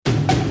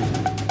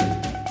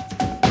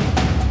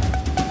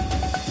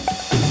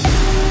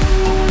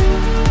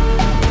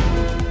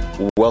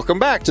Welcome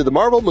back to the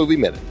Marvel Movie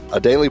Minute, a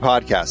daily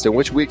podcast in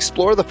which we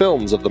explore the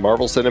films of the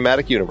Marvel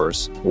Cinematic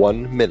Universe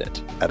 1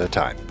 minute at a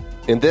time.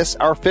 In this,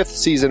 our 5th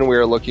season, we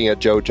are looking at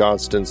Joe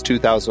Johnston's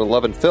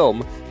 2011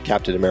 film,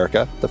 Captain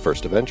America: The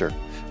First Avenger.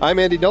 I'm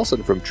Andy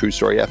Nelson from True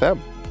Story FM.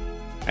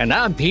 And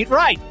I'm Pete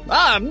Wright.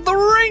 I'm the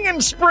Ring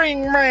and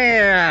Spring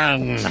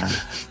Man.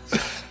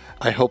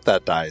 I hope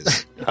that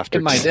dies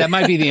after. That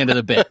might be the end of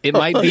the bit. It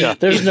might be.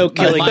 There's no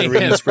killing the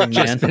Ring and Spring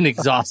Man. Just been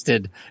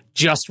exhausted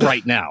just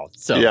right now.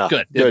 So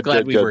good. I'm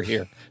glad we were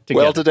here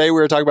together. Well, today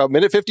we're talking about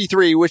minute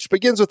 53, which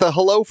begins with a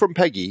hello from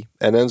Peggy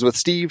and ends with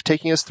Steve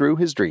taking us through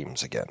his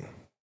dreams again.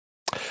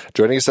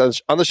 Joining us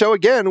on the show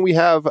again, we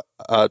have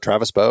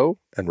Travis Bowe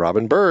and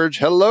Robin Burge.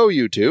 Hello,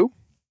 you two.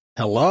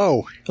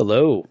 Hello.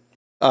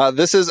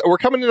 We're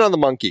coming in on the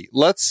monkey.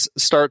 Let's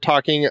start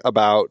talking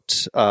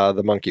about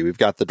the monkey. We've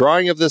got the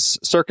drawing of this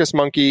circus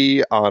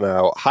monkey on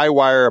a high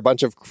wire, a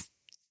bunch of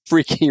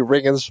freaky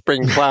ring and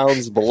spring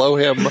clowns below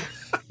him.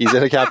 He's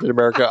in a Captain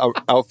America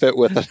outfit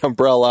with an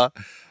umbrella.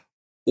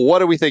 What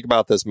do we think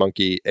about this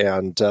monkey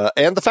and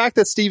the fact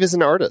that Steve is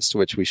an artist,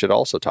 which we should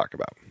also talk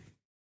about?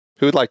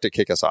 Who would like to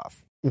kick us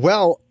off?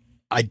 Well,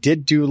 I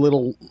did do a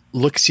little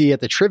look-see at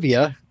the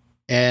trivia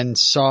and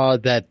saw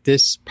that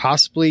this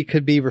possibly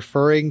could be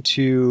referring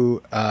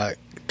to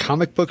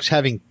comic books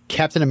having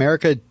Captain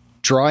America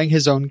drawing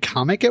his own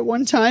comic at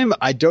one time.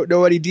 I don't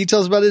know any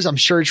details about this. I'm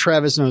sure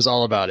Travis knows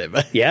all about it.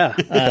 Yeah.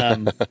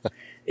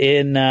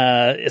 In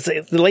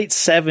the late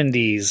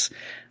 70s,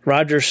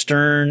 Roger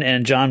Stern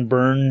and John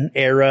Byrne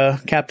era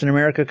Captain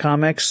America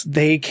comics,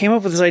 they came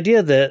up with this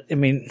idea that,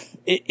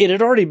 it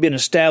had already been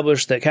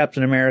established that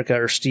Captain America,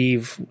 or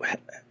Steve,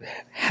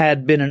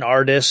 had been an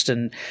artist,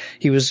 and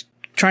he was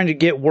trying to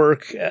get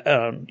work,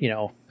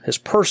 his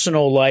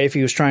personal life.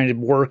 He was trying to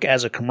work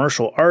as a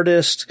commercial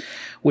artist,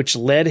 which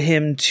led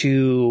him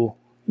to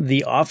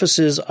the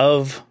offices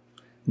of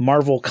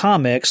Marvel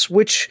Comics,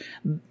 which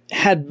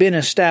had been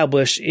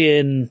established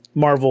in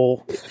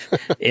Marvel.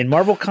 In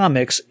Marvel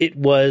Comics,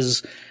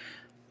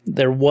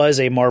 there was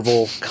a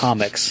Marvel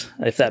Comics,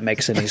 if that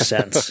makes any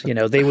sense.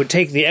 They would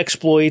take the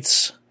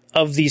exploits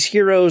of these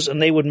heroes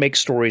and they would make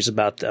stories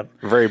about them.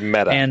 Very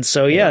meta. And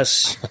so,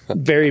 yes,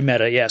 very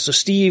meta. Yeah. So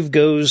Steve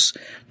goes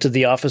to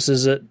the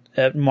offices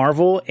at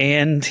Marvel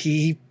and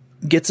he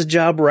gets a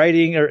job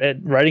writing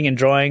and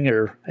drawing,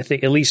 or I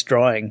think at least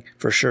drawing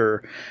for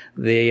sure,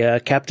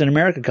 the Captain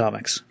America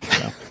comics.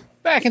 So.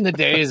 Back in the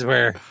days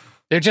where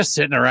they're just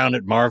sitting around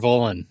at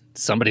Marvel and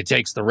somebody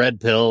takes the red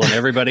pill and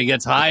everybody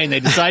gets high and they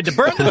decide to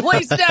burn the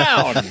place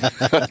down.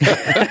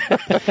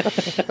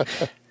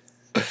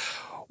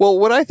 Well,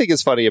 what I think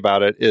is funny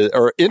about it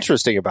or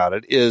interesting about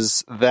it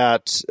is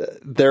that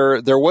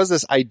there was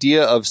this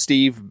idea of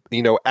Steve,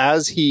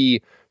 as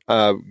he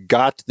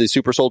got the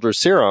super soldier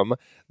serum,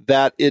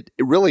 that it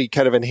really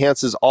kind of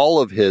enhances all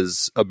of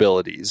his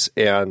abilities.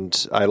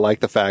 And I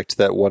like the fact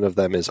that one of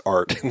them is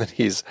art and that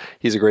he's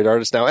a great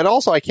artist now. And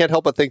also I can't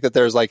help but think that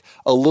there's like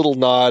a little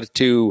nod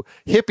to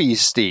hippie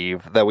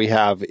Steve that we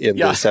have in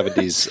the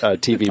 70s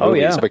TV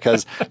movies,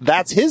 because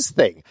that's his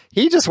thing.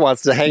 He just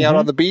wants to hang out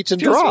on the beach and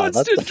draw.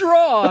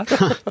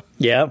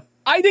 Yeah.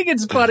 I think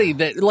it's funny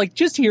that,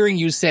 just hearing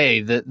you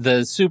say that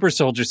the super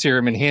soldier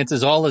serum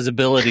enhances all his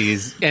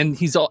abilities, and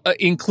he's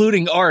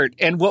including art,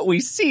 and what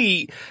we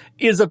see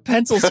is a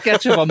pencil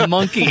sketch of a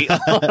monkey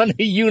on a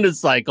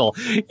unicycle.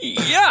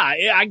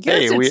 Yeah, I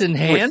guess it's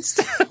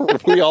enhanced.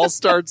 We all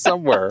start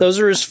somewhere. Those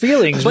are his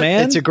feelings,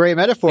 man. It's a great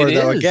metaphor,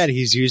 though. Again,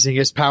 he's using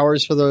his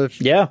powers for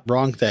the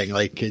wrong thing.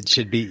 Like, it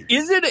should be.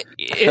 Is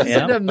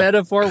it a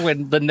metaphor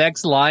when the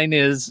next line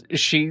is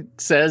she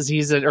says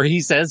he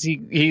says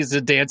he's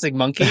a dancing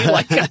monkey?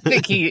 I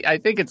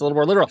think it's a little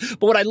more literal.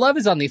 But what I love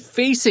is on the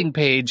facing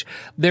page,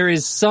 there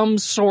is some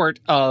sort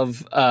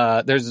of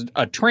there's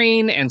a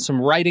train and some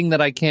writing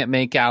that I can't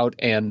make out,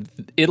 and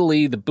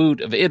Italy, the boot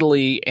of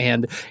Italy,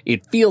 and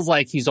it feels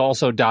like he's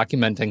also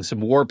documenting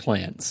some war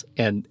plans,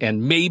 and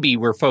maybe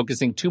we're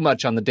focusing too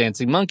much on the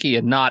dancing monkey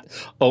and not,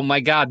 oh my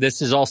God,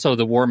 this is also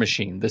the war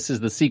machine. This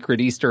is the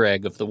secret Easter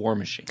egg of the war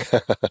machine.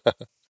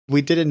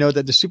 We didn't know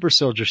that the super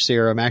soldier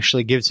serum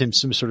actually gives him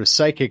some sort of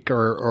psychic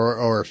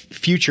or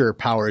future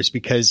powers,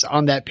 because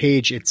on that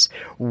page, it's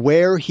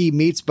where he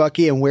meets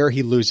Bucky and where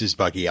he loses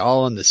Bucky,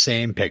 all in the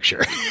same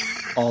picture.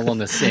 All on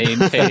the same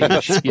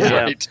page. Yeah.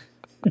 Right.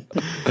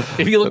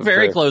 If you look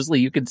very closely,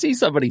 you can see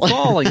somebody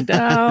falling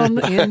down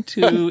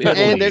into Italy.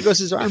 And there goes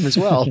his arm as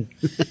well.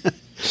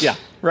 Yeah,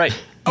 right.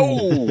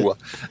 Oh,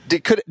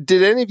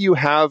 did any of you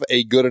have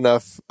a good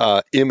enough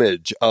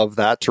image of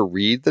that to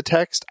read the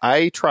text?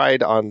 I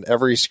tried on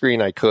every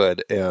screen I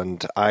could,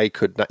 and I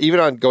could not, even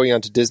on going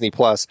onto Disney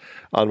Plus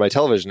on my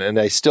television, and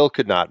I still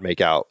could not make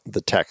out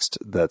the text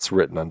that's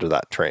written under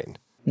that train.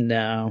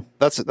 No.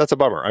 That's a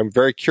bummer. I'm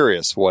very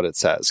curious what it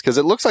says, because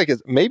it looks like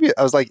maybe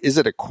I was like, is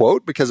it a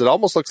quote? Because it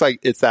almost looks like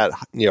it's that,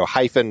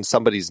 hyphen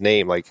somebody's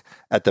name, like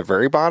at the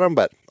very bottom,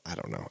 but I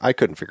don't know. I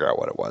couldn't figure out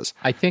what it was.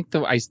 I think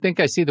I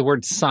see the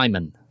word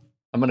Simon.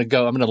 I'm going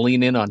to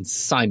lean in on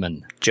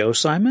Simon. Joe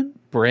Simon?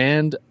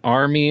 Brand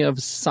Army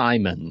of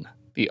Simon.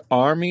 The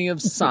Army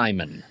of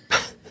Simon.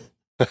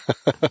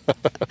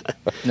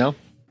 No?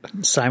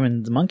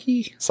 Simon the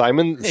Monkey?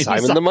 Simon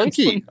the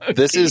Monkey.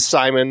 This is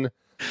Simon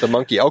the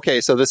Monkey.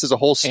 Okay, so this is a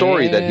whole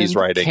story that he's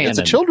writing. Canon. It's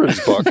a children's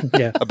book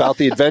Yeah. about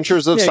the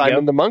adventures of There you Simon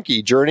go. the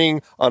Monkey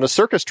journeying on a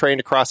circus train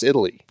across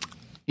Italy.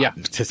 Yeah.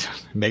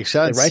 Makes It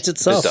sense. writes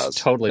itself. It does.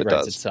 Totally It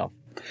writes does. itself.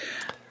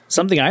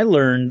 Something I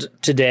learned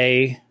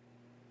today,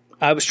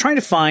 I was trying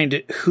to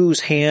find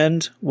whose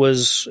hand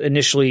was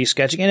initially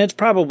sketching, and it's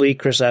probably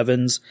Chris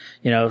Evans.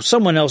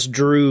 Someone else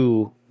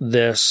drew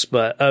this,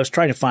 but I was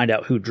trying to find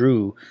out who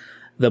drew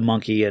the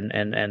monkey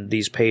and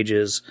these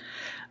pages.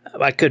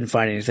 I couldn't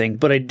find anything,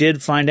 but I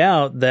did find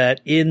out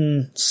that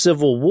in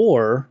Civil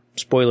War,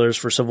 spoilers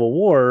for Civil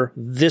War,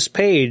 this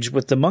page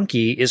with the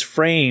monkey is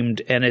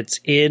framed and it's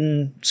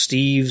in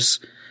Steve's,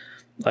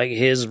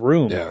 his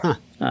room. Yeah.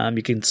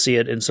 You can see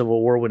it in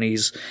Civil War when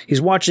he's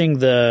watching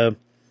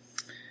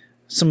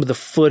some of the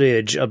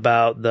footage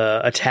about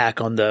the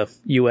attack on the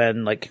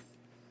UN,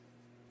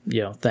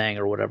 thing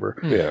or whatever.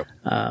 Yeah.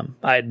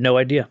 I had no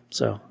idea.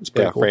 So it's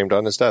pretty cool. Framed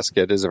on his desk.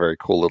 It is a very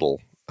cool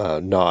little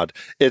nod.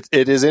 It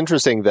is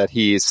interesting that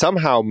he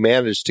somehow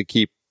managed to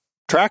keep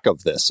track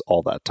of this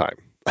all that time.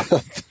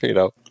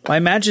 I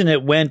imagine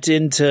it went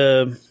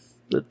into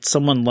that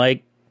someone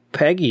like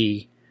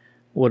Peggy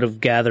would have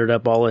gathered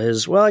up all of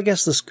his. Well, I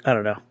guess I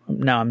don't know.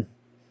 Now I'm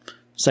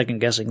second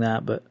guessing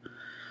that, but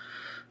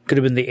could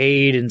have been the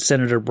aide and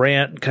Senator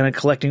Brandt kind of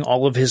collecting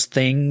all of his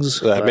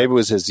things. Maybe it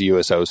was his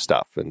USO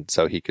stuff, and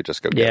so he could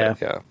just go get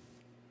it.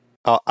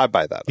 Yeah. I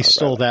buy that. He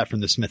stole that from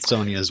the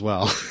Smithsonian as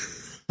well.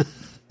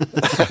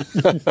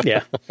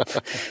 Yeah.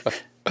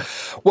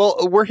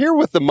 Well, we're here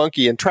with the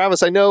monkey, and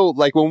Travis, I know,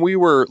 when we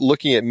were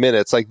looking at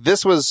minutes,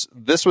 this was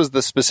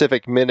the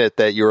specific minute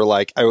that you were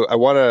like, I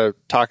want to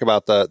talk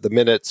about the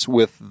minutes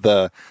with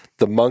the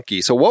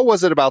monkey. So, what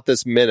was it about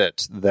this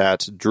minute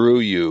that drew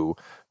you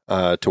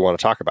to want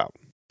to talk about?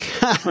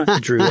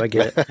 Drew, I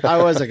get it. I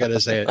wasn't going to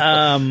say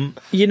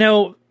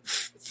it.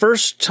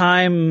 First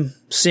time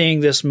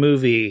seeing this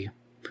movie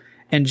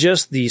and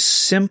just the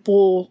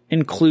simple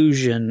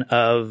inclusion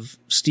of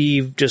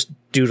Steve just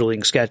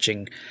doodling,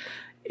 sketching,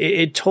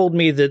 it told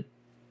me that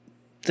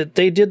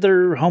they did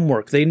their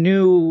homework. They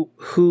knew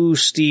who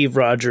Steve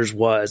Rogers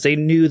was. They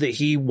knew that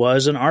he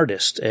was an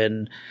artist.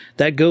 And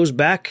that goes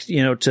back,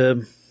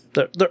 to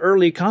the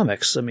early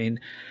comics. I mean,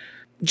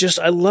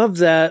 I love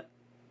that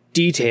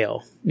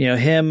detail,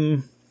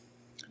 him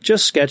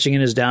just sketching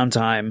in his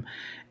downtime.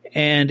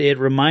 And it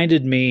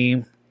reminded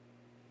me,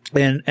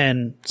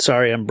 and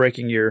sorry, I'm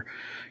breaking your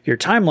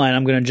timeline.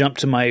 I'm going to jump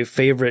to my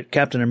favorite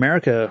Captain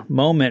America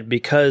moment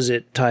because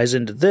it ties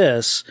into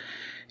this.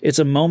 It's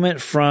a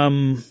moment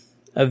from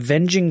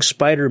Avenging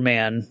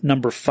Spider-Man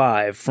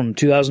 #5 from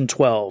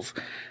 2012.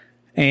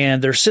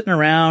 And they're sitting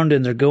around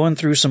and they're going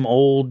through some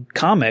old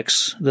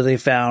comics that they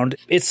found.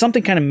 It's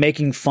something kind of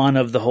making fun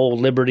of the whole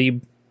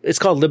Liberty. It's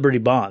called Liberty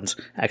Bonds,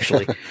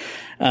 actually.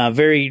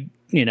 Very,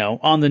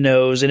 on the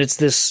nose. And it's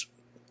this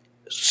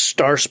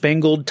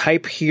star-spangled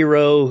type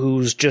hero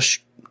who's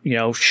just,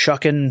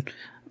 shucking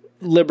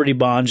Liberty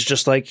Bonds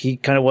just like he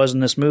kind of was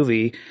in this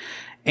movie.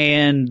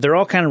 And they're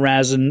all kind of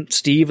razzing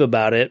Steve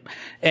about it.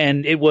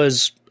 And it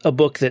was a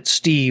book that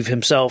Steve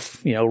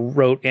himself,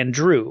 wrote and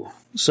drew.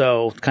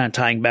 So kind of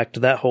tying back to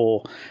that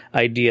whole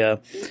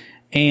idea.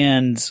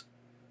 And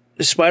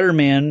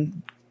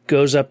Spider-Man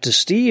goes up to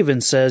Steve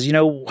and says,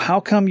 how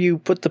come you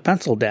put the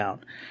pencil down?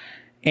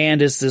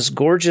 And it's this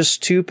gorgeous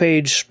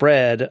 2-page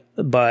spread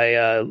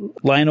by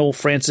Lionel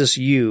Francis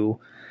Yu.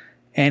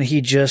 And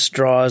he just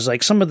draws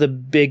some of the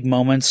big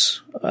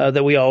moments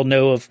that we all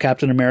know of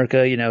Captain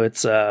America.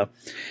 It's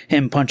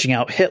him punching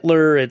out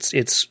Hitler.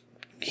 It's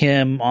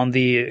him on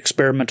the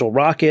experimental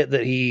rocket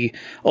that he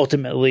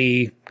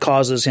ultimately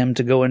causes him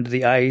to go into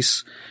the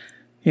ice.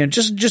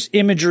 Just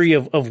imagery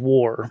of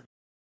war.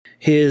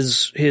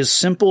 His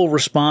simple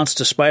response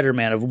to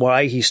Spider-Man of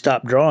why he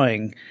stopped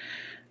drawing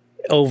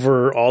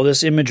over all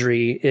this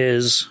imagery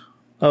is,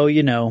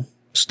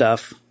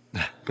 stuff.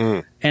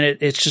 And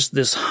it's just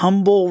this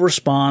humble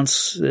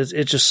response.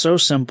 It's just so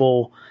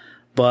simple,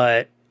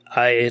 but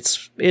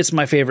it's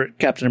my favorite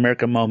Captain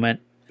America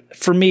moment.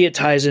 For me, it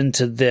ties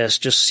into this.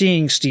 Just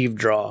seeing Steve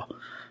draw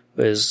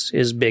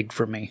is big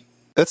for me.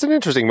 That's an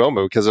interesting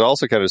moment because it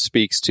also kind of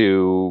speaks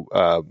to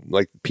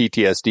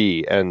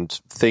PTSD and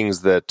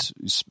things that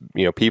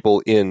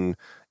people in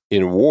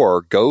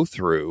war go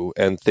through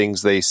and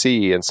things they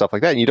see and stuff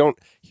like that. And you don't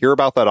hear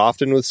about that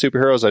often with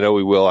superheroes. I know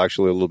we will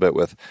actually a little bit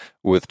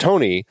with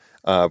Tony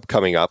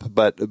coming up,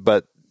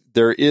 but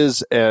there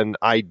is an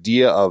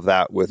idea of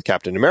that with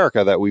Captain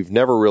America that we've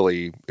never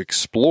really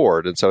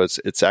explored, and so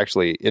it's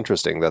actually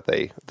interesting that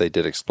they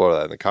did explore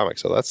that in the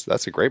comics. So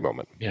that's a great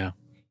moment. Yeah,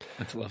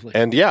 that's lovely.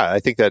 And yeah, I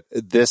think that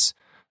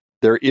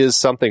there is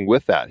something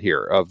with that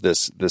here of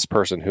this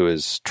person who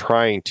is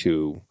trying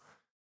to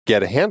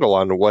get a handle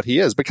on what he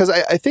is, because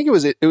I think it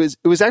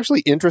was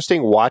actually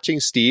interesting watching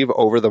Steve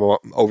over the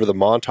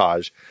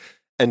montage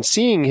and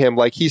seeing him,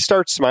 he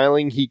starts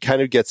smiling, he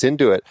kind of gets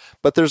into it,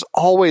 but there's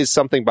always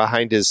something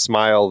behind his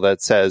smile that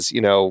says,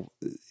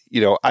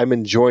 I'm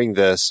enjoying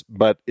this,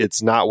 but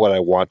it's not what I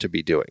want to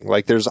be doing.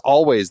 Like there's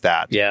always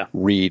that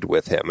read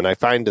with him. And I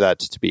find that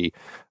to be,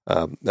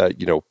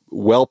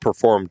 well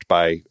performed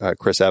by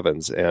Chris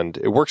Evans, and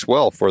it works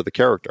well for the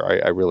character.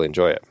 I really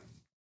enjoy it.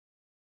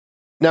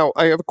 Now,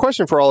 I have a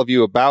question for all of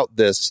you about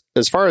this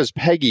as far as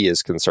Peggy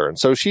is concerned.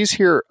 So she's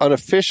here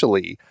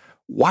unofficially.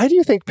 Why do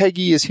you think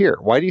Peggy is here?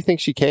 Why do you think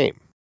she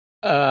came?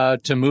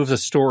 To move the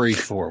story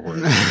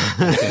forward.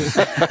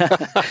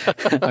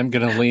 I'm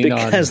going to lean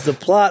on... Because the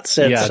plot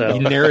said so.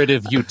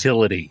 Narrative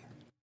utility.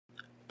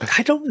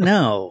 I don't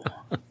know.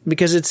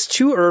 Because it's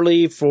too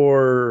early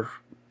for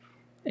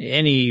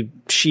any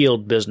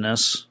S.H.I.E.L.D.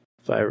 business,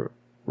 if I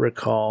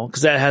recall.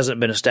 Because that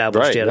hasn't been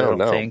established yet, I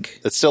don't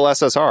think. It's still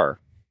SSR.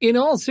 In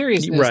all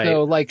seriousness,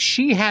 though, like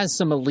she has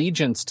some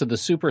allegiance to the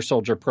Super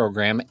Soldier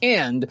program,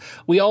 and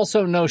we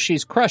also know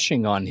she's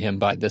crushing on him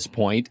by this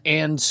point.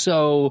 And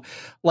so,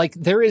 like,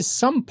 there is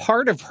some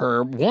part of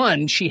her,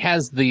 one, she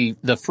has the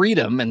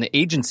freedom and the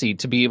agency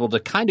to be able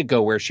to kind of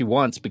go where she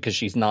wants because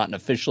she's not an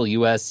official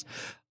U.S.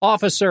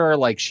 officer.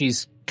 Like,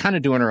 she's kind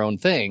of doing her own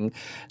thing.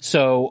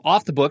 So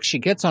off the book, she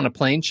gets on a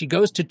plane. She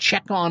goes to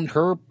check on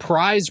her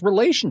prize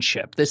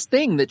relationship, this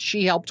thing that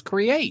she helped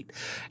create.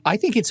 I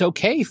think it's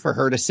okay for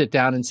her to sit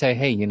down and say,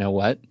 hey, you know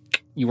what?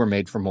 You were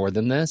made for more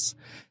than this.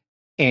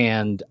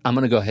 And I'm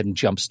going to go ahead and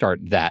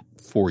jumpstart that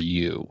for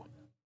you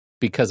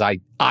because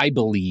I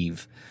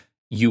believe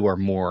you are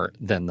more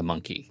than the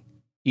monkey,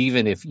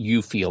 even if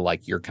you feel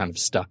like you're kind of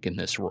stuck in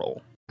this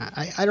role.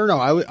 I don't know.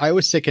 I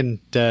was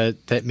thinking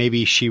that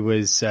maybe she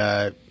was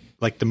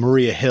like the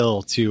Maria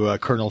Hill to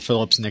Colonel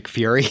Phillips' Nick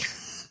Fury.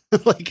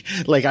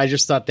 like I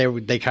just thought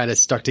they kind of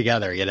stuck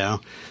together, you know?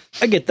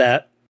 I get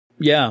that.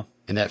 Yeah.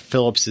 And that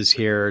Phillips is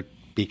here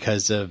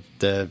because of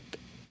the,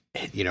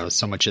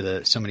 so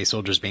many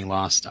soldiers being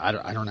lost. I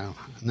don't know.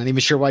 I'm not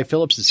even sure why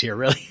Phillips is here,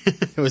 really.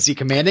 Was he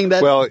commanding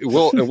that? Well,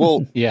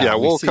 we'll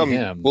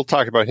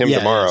talk about him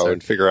tomorrow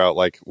and figure out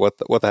like what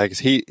the heck is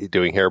he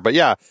doing here. But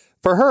yeah,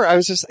 for her,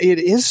 it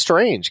is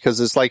strange because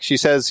it's like she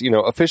says,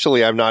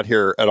 officially I'm not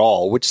here at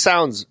all, which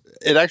sounds,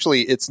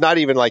 it's not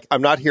even like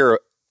I'm not here.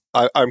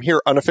 I'm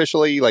here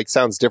unofficially, like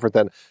sounds different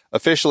than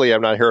officially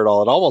I'm not here at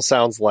all. It almost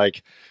sounds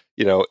like,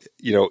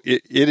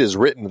 it is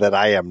written that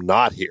I am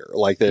not here.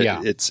 Like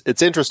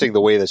it's interesting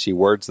the way that she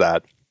words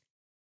that.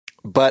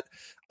 But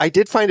I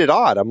did find it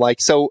odd. I'm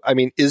like, so, I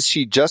mean, is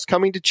she just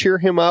coming to cheer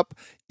him up?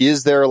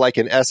 Is there like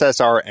an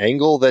SSR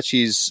angle that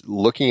she's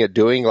looking at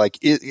doing? Like,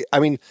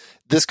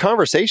 this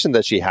conversation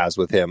that she has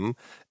with him,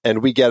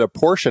 and we get a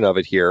portion of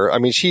it here. I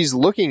mean, she's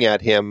looking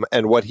at him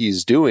and what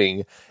he's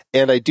doing.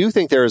 And I do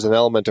think there is an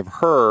element of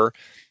her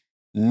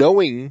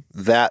knowing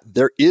that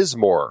there is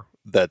more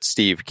that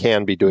Steve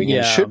can be doing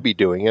and should be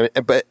doing.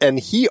 And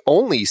he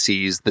only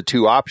sees the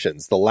two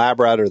options, the lab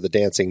rat or the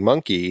dancing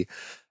monkey.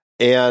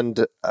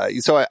 And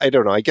so I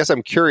don't know. I guess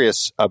I'm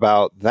curious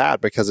about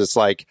that because it's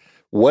like,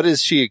 what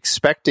is she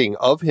expecting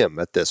of him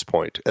at this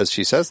point as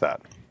she says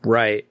that?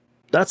 Right.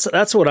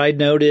 That's what I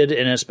noted.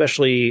 And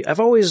especially, I've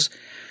always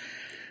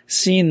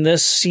seen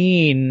this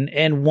scene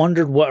and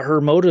wondered what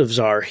her motives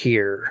are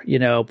here,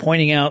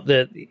 pointing out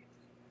that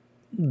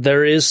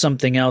there is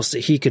something else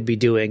that he could be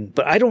doing,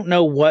 but I don't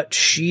know what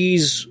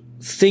she's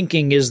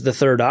thinking is the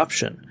third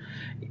option.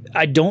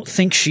 I don't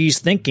think she's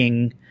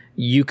thinking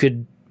you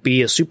could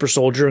be a super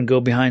soldier and go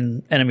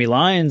behind enemy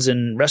lines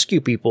and rescue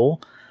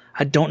people.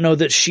 I don't know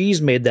that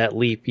she's made that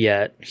leap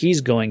yet.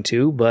 He's going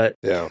to, but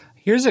yeah.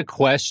 Here's a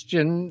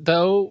question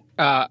though,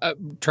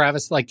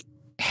 Travis, like,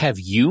 have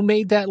you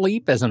made that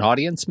leap as an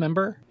audience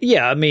member?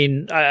 Yeah, I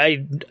mean,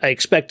 I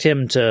expect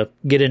him to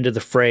get into the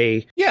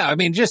fray. Yeah, I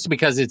mean, just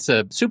because it's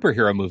a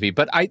superhero movie.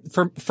 But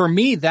for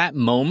me, that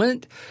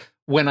moment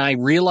when I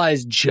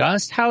realized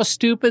just how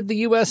stupid the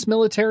U.S.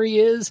 military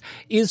is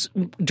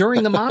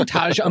during the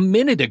montage a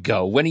minute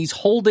ago when he's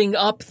holding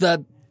up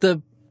the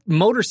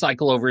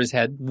motorcycle over his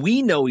head.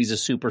 We know he's a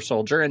super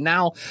soldier, and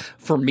now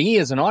for me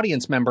as an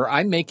audience member,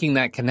 I'm making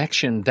that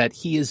connection that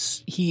he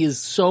is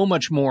so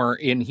much more,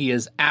 and he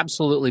is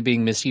absolutely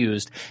being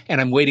misused,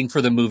 and I'm waiting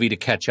for the movie to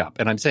catch up.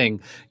 And I'm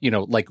saying,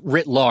 like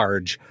writ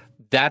large,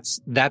 that's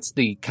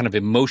the kind of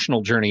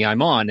emotional journey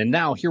I'm on. And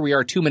now here we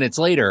are 2 minutes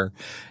later,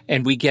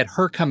 and we get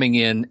her coming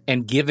in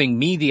and giving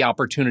me the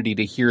opportunity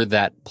to hear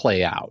that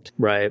play out.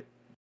 Right.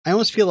 I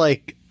almost feel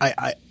like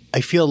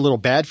I feel a little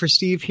bad for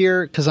Steve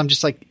here because I'm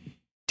just like,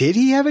 did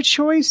he have a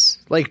choice?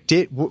 Like,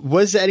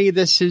 was any of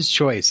this his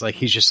choice? Like,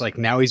 he's just like,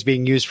 now he's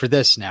being used for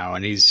this now,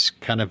 and he's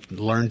kind of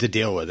learned to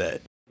deal with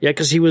it. Yeah,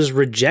 because he was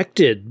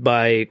rejected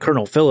by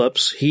Colonel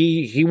Phillips.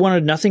 He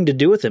wanted nothing to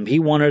do with him. He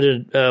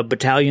wanted a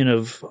battalion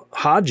of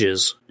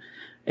Hodges.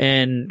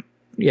 And,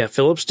 yeah,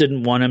 Phillips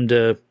didn't want him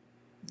to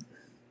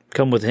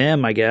come with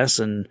him, I guess.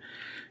 And,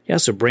 yeah,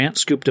 so Brandt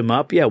scooped him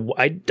up. Yeah,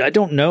 I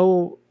don't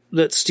know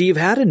that Steve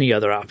had any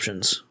other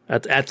options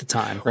at the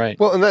time. Right.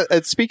 Well, and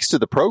it speaks to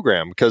the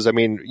program because, I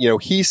mean,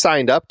 he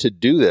signed up to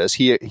do this.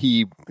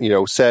 He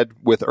said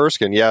with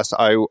Erskine, yes,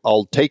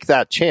 I'll take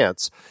that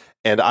chance.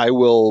 and I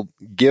will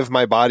give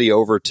my body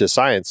over to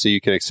science so you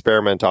can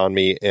experiment on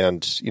me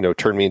and, you know,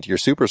 turn me into your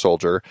super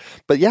soldier.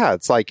 But yeah,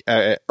 it's like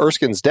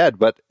Erskine's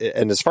dead,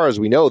 and as far as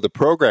we know, the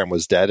program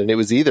was dead, and it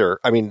was either,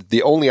 I mean,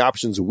 the only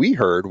options we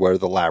heard were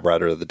the lab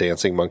rat or the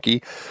dancing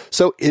monkey.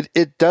 So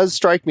it does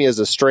strike me as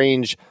a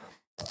strange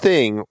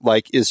thing.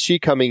 Like, is she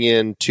coming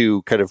in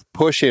to kind of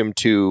push him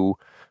to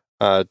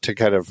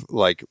kind of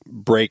like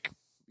break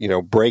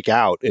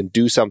out and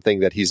do something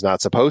that he's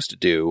not supposed to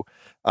do,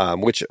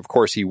 which of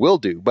course he will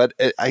do. But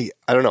I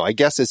don't know. I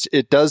guess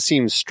it does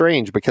seem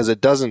strange because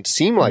it doesn't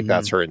seem like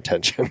that's her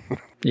intention.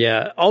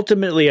 Yeah.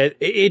 Ultimately,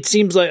 it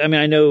seems like, I mean,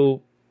 I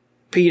know,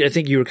 Pete, I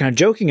think you were kind of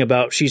joking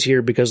about she's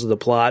here because of the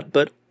plot,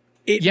 but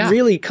it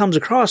really comes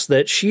across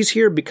that she's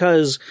here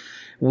because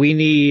we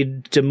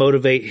need to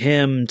motivate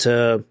him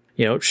to,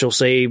 you know, she'll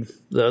say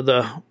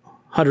the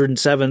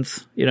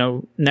 107th, you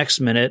know, next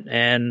minute,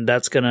 and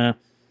that's going to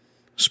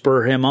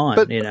spur him on.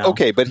 But, you know?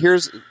 Okay, but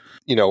here's,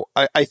 you know,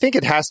 I think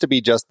it has to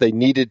be just they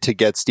needed to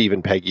get Steve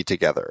and Peggy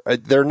together.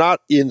 They're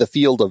not in the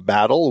field of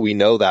battle. We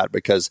know that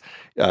because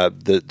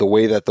the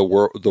way that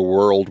the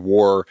World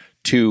War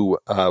II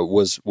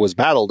was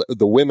battled,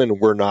 the women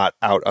were not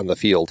out on the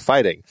field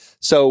fighting.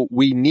 So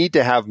we need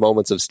to have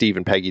moments of Steve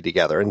and Peggy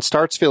together, and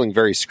starts feeling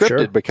very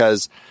scripted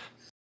because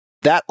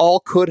that all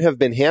could have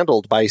been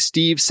handled by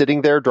Steve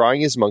sitting there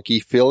drawing his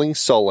monkey, feeling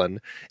sullen,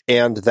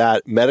 and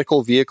that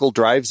medical vehicle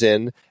drives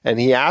in,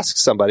 and he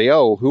asks somebody,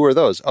 "Oh, who are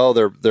those?" "Oh,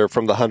 they're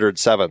from the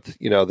 107th.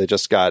 You know, they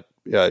just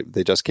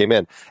came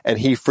in." And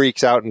he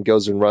freaks out and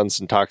goes and runs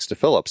and talks to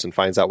Phillips and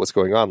finds out what's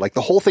going on. Like,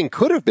 the whole thing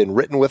could have been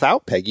written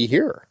without Peggy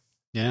here.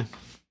 Yeah.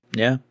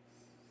 Yeah.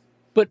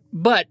 But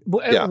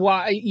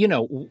why, you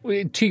know,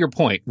 to your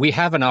point, we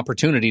have an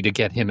opportunity to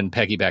get him and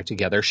Peggy back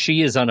together.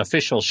 She is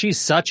unofficial. She's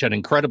such an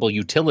incredible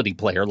utility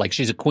player. Like,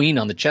 she's a queen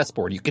on the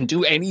chessboard. You can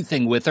do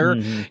anything with her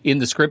in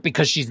the script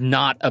because she's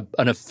not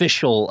an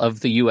official of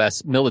the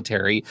U.S.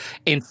 military,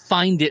 and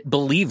find it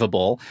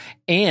believable.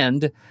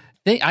 And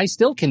I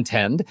still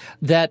contend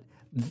that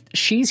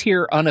she's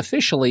here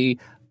unofficially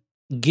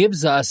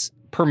gives us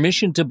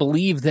permission to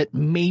believe that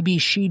maybe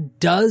she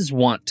does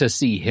want to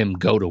see him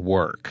go to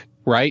work.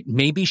 Right?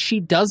 Maybe she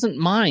doesn't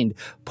mind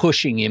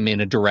pushing him in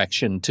a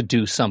direction to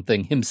do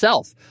something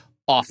himself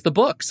off the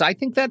books. I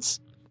think that's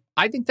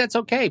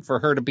okay for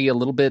her to be a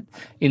little bit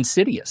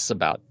insidious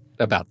about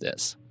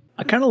this.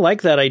 I kind of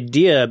like that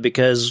idea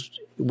because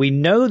we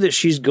know that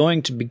she's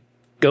going to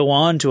go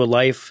on to a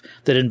life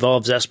that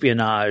involves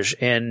espionage,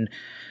 and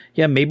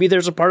yeah, maybe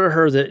there's a part of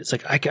her that it's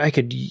like I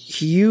could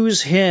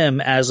use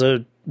him as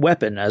a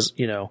weapon, as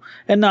you know,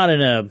 and not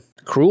in a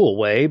cruel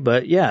way,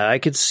 but yeah, I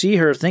could see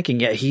her thinking,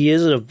 yeah, he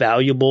is a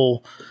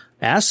valuable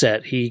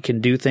asset. He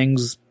can do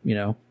things, you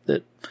know,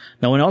 that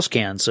no one else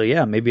can. So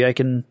yeah, maybe I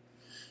can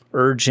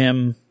urge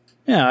him.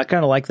 Yeah, I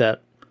kind of like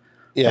that.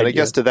 Yeah, and I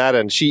guess to that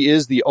end, she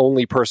is the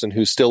only person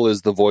who still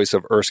is the voice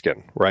of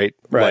Erskine, right?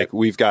 Right. Like,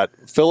 we've got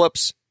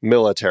Phillips,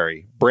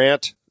 military,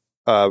 Brandt,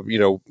 you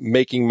know,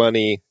 making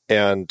money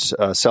and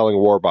selling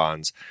war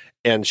bonds.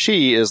 And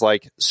she is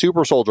like,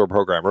 super soldier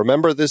program.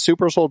 Remember this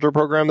super soldier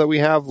program that we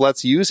have?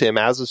 Let's use him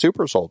as a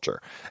super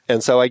soldier.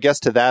 And so I guess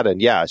to that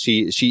end, yeah,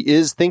 she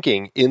is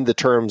thinking in the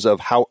terms of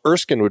how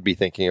Erskine would be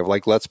thinking of,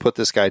 like, let's put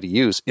this guy to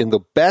use in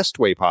the best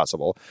way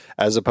possible,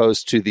 as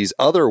opposed to these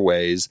other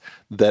ways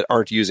that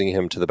aren't using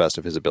him to the best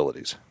of his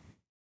abilities.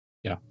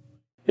 Yeah.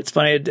 It's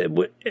funny,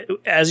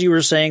 as you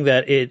were saying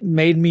that, it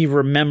made me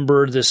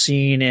remember the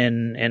scene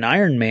in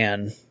Iron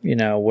Man, you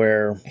know,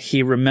 where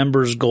he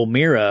remembers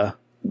Golmira,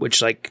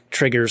 which like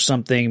triggers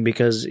something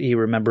because he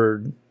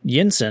remembered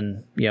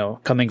Yinsen, you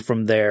know, coming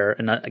from there.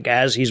 And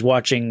as he's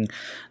watching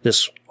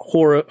this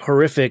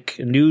horrific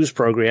news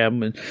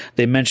program,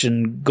 they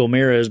mention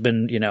Golmira has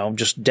been, you know,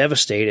 just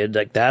devastated.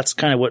 Like, that's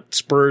kind of what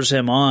spurs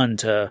him on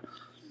to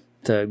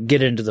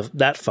get into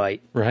that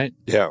fight. Right.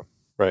 Yeah.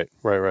 Right.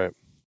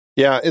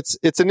 Yeah,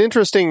 it's an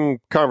interesting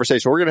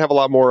conversation. We're going to have a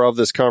lot more of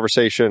this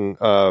conversation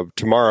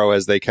tomorrow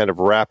as they kind of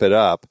wrap it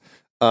up.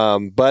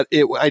 But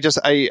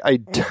I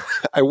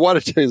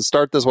wanted to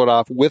start this one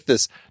off with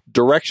this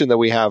direction that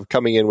we have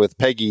coming in with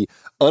Peggy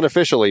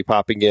unofficially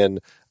popping in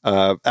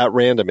at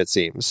random, it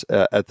seems,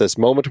 at this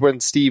moment when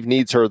Steve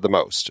needs her the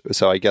most.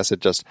 So I guess it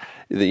just,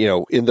 you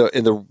know, in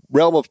the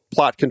realm of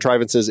plot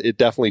contrivances, it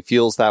definitely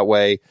feels that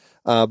way.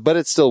 But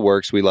it still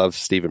works. We love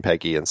Steve and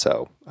Peggy, and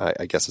so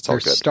I guess it's all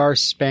good.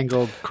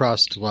 Star-spangled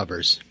crossed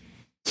lovers.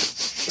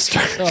 Thank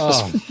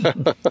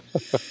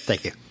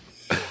you.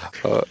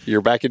 You're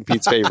back in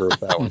Pete's favor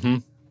with that one.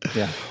 Mm-hmm.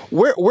 Yeah.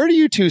 Where do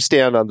you two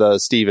stand on the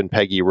Steve and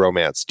Peggy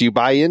romance? Do you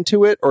buy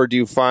into it, or do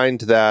you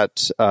find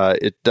that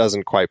it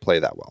doesn't quite play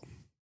that well?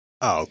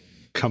 Oh,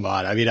 come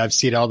on. I mean, I've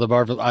seen all the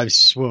Marvel. I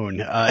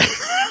swoon.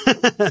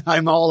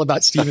 I'm all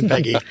about Steve and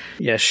Peggy.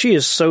 Yeah, she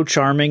is so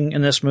charming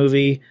in this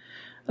movie.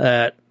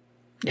 Yeah,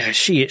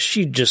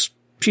 she's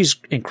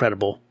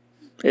incredible.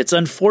 It's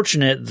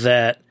unfortunate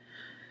that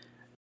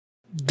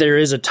there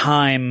is a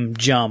time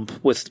jump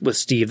with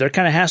Steve. There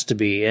kind of has to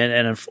be.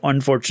 And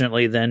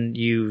unfortunately, then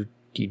you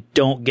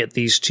don't get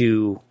these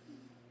two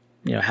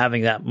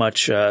having that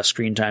much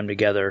screen time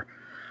together.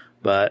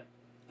 But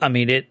I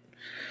mean,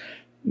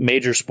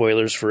 major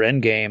spoilers for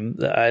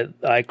Endgame.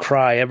 I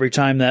cry every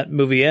time that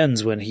movie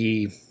ends when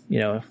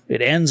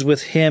it ends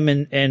with him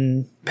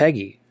and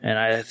Peggy. And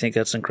I think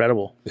that's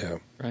incredible. Yeah.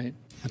 Right.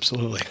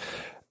 Absolutely.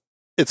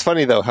 It's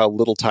funny, though, how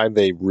little time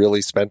they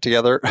really spent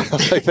together.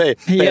 Like they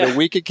had a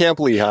week at Camp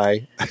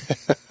Lehigh.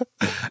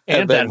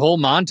 and that whole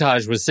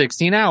montage was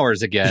 16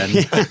 hours again.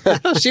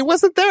 She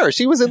wasn't there.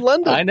 She was in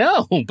London. I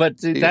know, but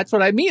that's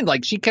what I mean.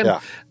 Like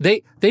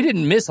they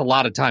didn't miss a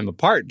lot of time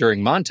apart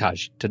during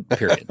montage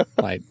period.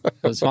 Like,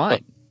 it was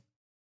fine.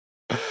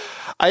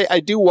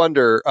 I do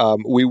wonder,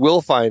 we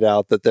will find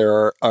out that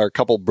there are a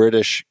couple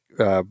British,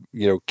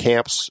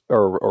 camps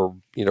or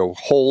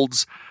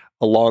holds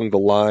along the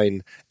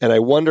line. And I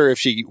wonder if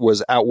she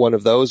was at one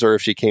of those or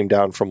if she came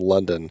down from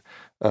London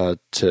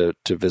to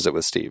visit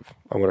with Steve.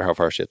 I wonder how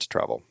far she had to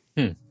travel.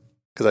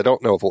 Because I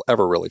don't know if we'll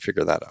ever really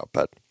figure that out.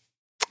 But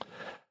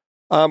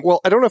well,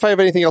 I don't know if I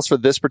have anything else for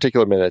this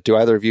particular minute. Do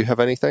either of you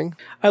have anything?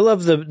 I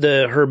love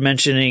her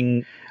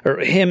mentioning or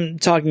him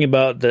talking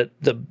about the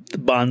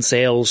bond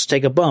sales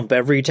take a bump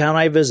every town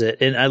I visit.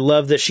 And I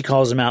love that she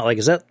calls him out. Like,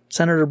 is that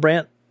Senator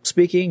Brandt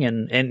speaking?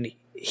 And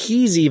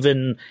he's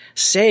even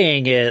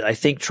saying it, I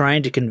think,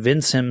 trying to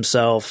convince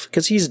himself,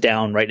 because he's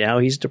down right now.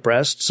 He's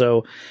depressed.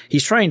 So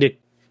he's trying to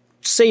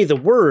say the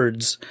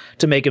words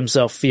to make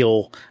himself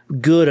feel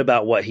good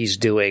about what he's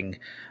doing,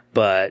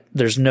 but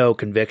there's no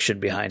conviction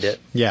behind it.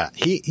 Yeah,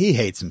 he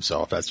hates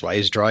himself. That's why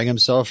he's drawing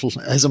himself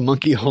as a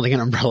monkey holding an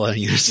umbrella and a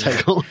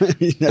unicycle.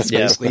 That's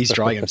basically he's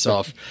drawing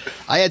himself.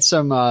 I had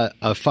some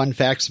fun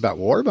facts about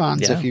war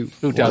bonds. Yeah.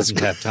 Who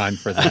doesn't have time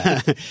for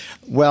that?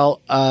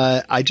 Well,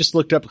 I just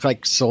looked up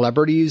like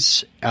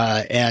celebrities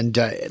and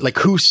like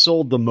who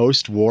sold the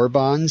most war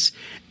bonds.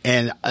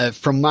 And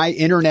from my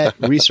internet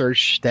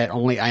research that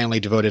I only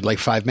devoted like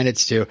 5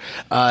 minutes to,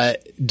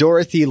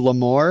 Dorothy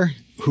Lamour,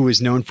 who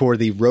is known for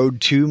the Road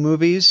 2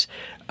 movies,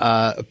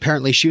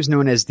 apparently she was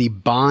known as the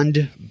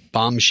Bond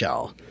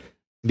bombshell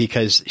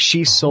because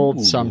she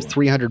sold some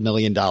 $300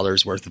 million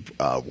worth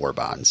of war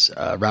bonds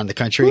around the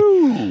country.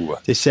 Ooh.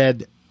 They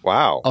said...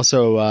 Wow.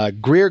 Also,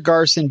 Greer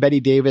Garson,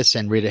 Betty Davis,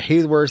 and Rita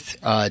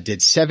Hayworth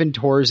did 7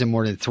 tours in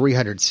more than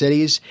 300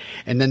 cities.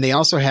 And then they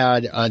also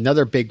had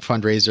another big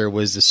fundraiser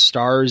was the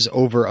Stars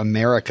Over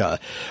America,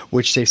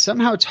 which they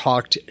somehow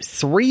talked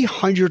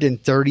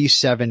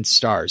 337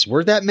 stars.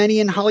 Were that many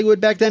in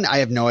Hollywood back then? I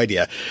have no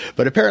idea.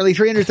 But apparently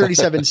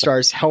 337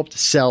 stars helped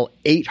sell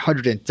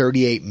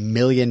 $838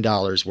 million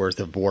worth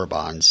of war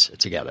bonds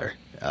together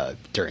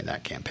during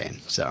that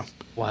campaign. So,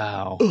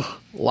 wow.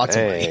 Lots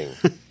of money.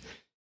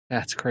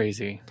 That's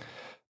crazy.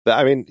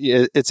 I mean,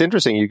 it's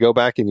interesting. You go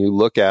back and you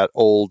look at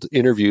old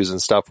interviews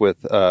and stuff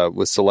with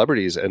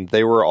celebrities, and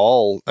they were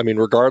all, I mean,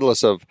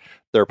 regardless of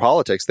their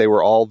politics, they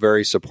were all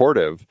very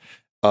supportive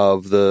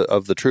of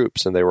the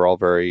troops, and they were all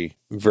very,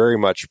 very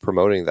much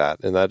promoting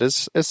that. And that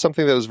is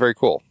something that was very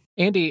cool.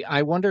 Andy,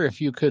 I wonder if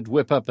you could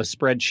whip up a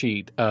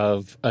spreadsheet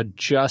of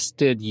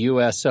adjusted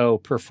USO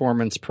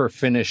performance per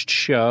finished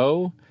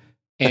show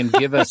and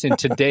give us in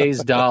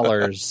today's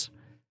dollars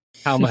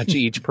how much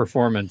each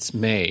performance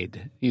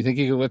made. You think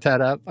you could whip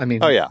that up? I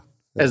mean, oh yeah,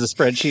 as a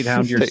spreadsheet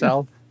hound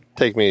yourself.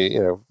 Take me,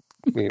 a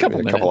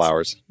couple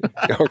hours.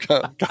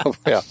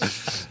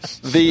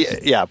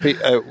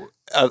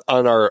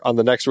 On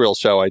the next real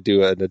show, I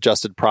do an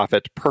adjusted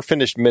profit per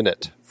finished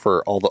minute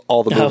for all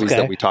the movies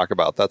that we talk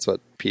about. That's what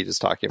Pete is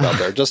talking about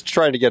there. Just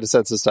trying to get a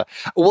sense of stuff.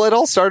 Well, it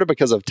all started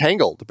because of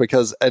Tangled,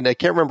 and I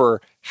can't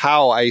remember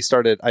how I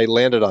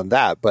landed on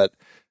that, but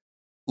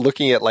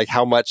looking at like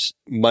how much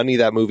money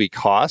that movie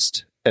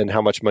cost and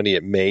how much money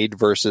it made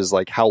versus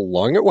like how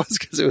long it was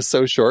because it was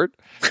so short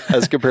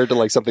as compared to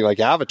like something like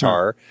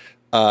Avatar,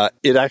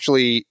 it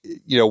actually,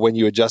 when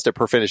you adjust it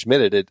per finished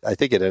minute, I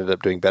think it ended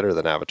up doing better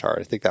than Avatar.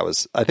 I think that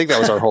was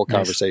our whole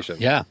conversation.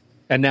 Yeah.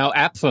 And now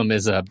APFM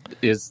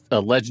is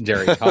a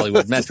legendary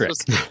Hollywood metric.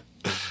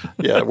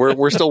 Yeah,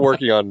 we're still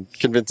working on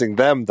convincing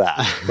them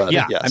that. But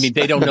yeah, yes. I mean,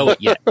 they don't know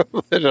it yet.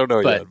 They don't know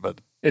it yet,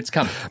 but it's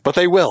coming. But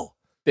they will.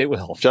 They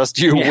will. Just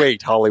you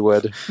wait,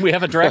 Hollywood. We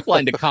have a direct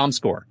line to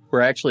ComScore.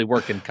 We're actually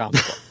working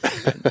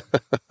ComScore.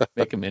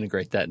 Make them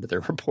integrate that into their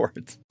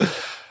reports.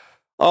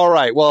 All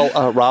right.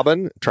 Well,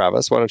 Robin,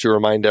 Travis, why don't you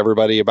remind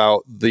everybody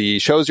about the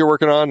shows you're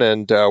working on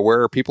and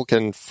where people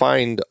can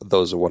find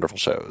those wonderful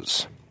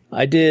shows?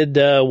 I did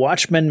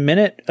Watchmen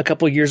Minute a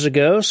couple years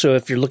ago. So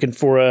if you're looking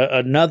for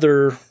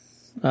another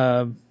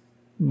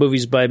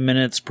Movies by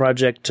Minutes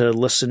project to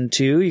listen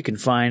to, you can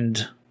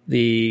find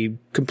the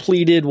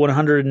completed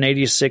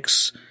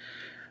 186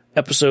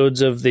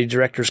 episodes of the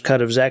director's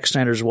cut of Zack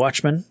Snyder's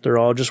Watchmen. They're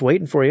all just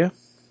waiting for you.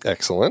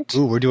 Excellent.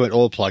 Ooh, we're doing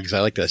old plugs. I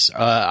like this.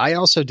 I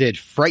also did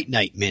Fright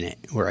Night Minute,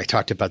 where I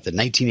talked about the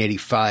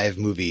 1985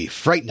 movie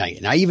Fright Night.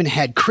 And I even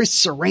had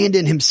Chris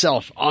Sarandon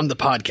himself on the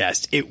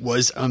podcast. It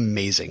was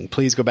amazing.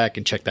 Please go back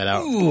and check that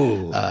out.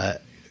 Ooh.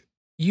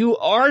 You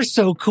are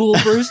so cool,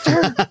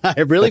 Brewster.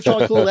 I really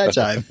felt cool that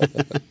time.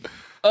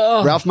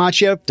 Ralph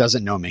Macchio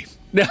doesn't know me.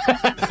 Yeah.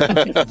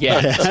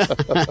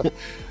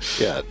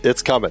 Yeah,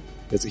 it's coming.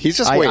 He's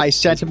just waiting. I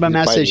sent him a He's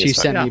message. biding He his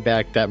time. sent me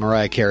back that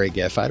Mariah Carey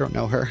gif. I don't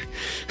know her.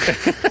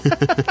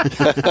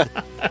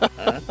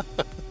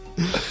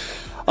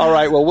 All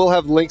right. Well, we'll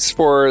have links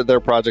for their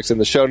projects in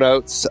the show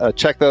notes.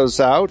 Check those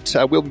out.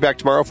 We'll be back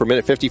tomorrow for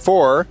Minute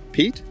 54.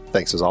 Pete,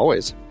 thanks as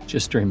always.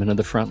 Just dreaming of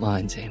the front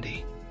lines,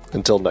 Andy.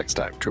 Until next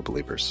time, true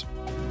believers.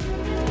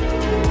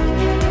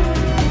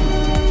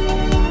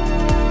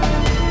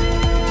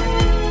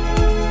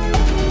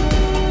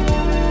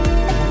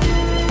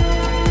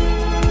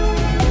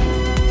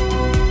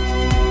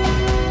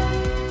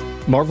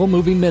 Marvel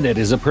Movie Minute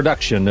is a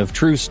production of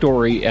True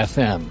Story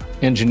FM.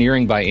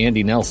 Engineering by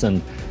Andy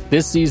Nelson.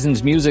 This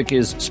season's music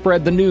is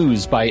Spread the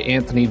News by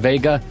Anthony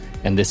Vega,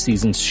 and this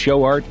season's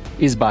show art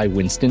is by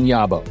Winston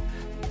Yabo.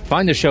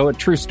 Find the show at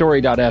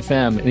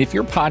truestory.fm, and if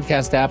your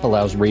podcast app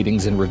allows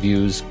ratings and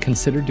reviews,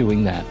 consider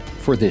doing that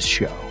for this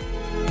show.